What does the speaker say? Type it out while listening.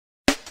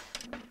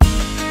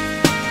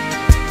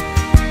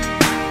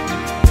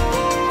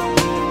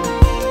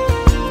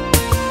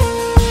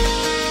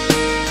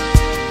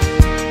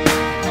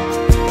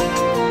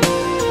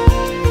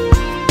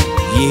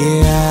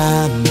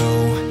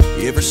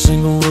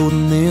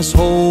floating this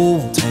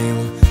whole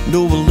town.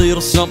 Know a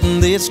little something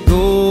that's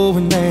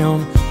going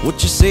down.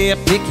 What you say, I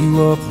pick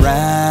you up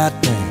right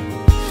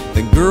now.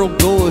 Then girl,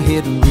 go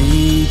ahead and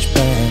reach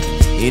back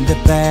into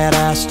that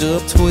iced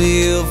up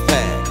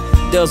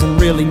 12-pack. Doesn't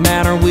really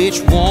matter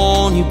which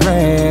one you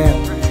grab.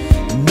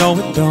 No,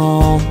 it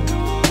don't.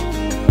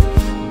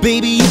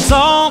 Baby, it's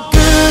all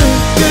good,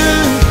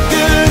 good,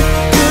 good,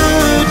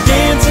 good.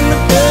 Dance in the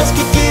dust,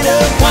 kick it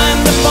up,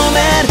 wind up on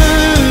that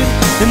hood.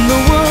 In the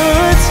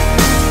woods,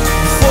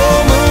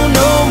 full moon,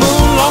 no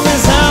moon, long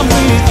as I'm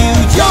with you.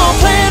 You're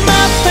playing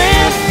my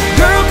band,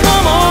 girl,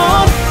 come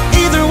on.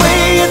 Either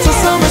way, it's a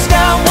summer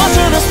sky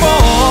watching us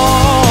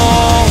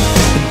fall.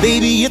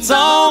 Baby, it's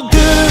all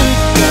good,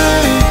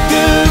 good,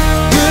 good,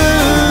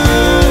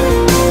 good.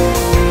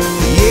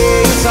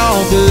 Yeah, it's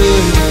all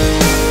good.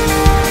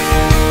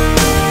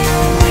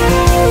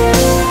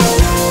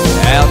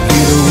 Out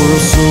here the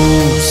world's so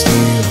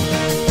still.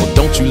 Well,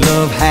 don't you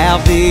love how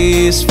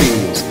this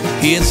feels?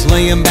 Kids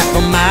laying back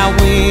on my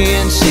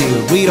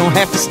windshield. We don't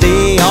have to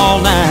stay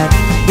all night,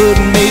 but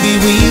maybe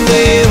we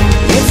will.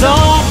 It's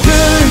all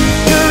good,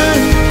 good,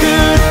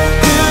 good,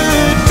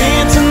 good.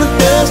 Dance in the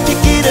dust,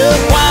 kick it up,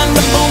 wind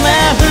up on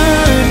that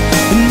hood.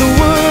 In the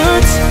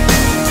woods,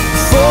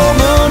 full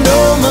moon, no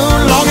moon,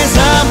 long as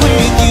I'm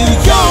with you.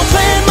 You're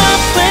playing my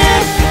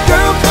band,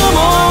 girl, come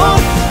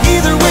on.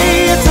 Either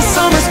way, it's a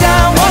summer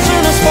sky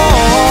watching us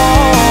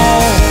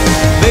fall.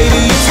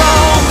 Baby, it's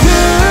all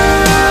good.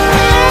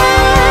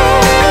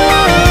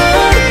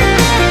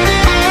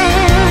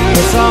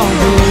 It's all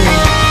good.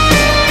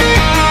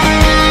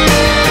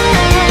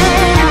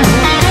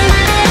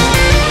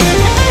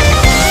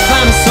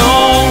 Find a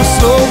song, a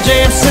slow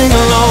jam, sing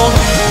along.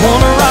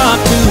 Wanna rock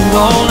to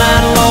all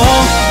night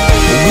long.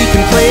 We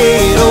can play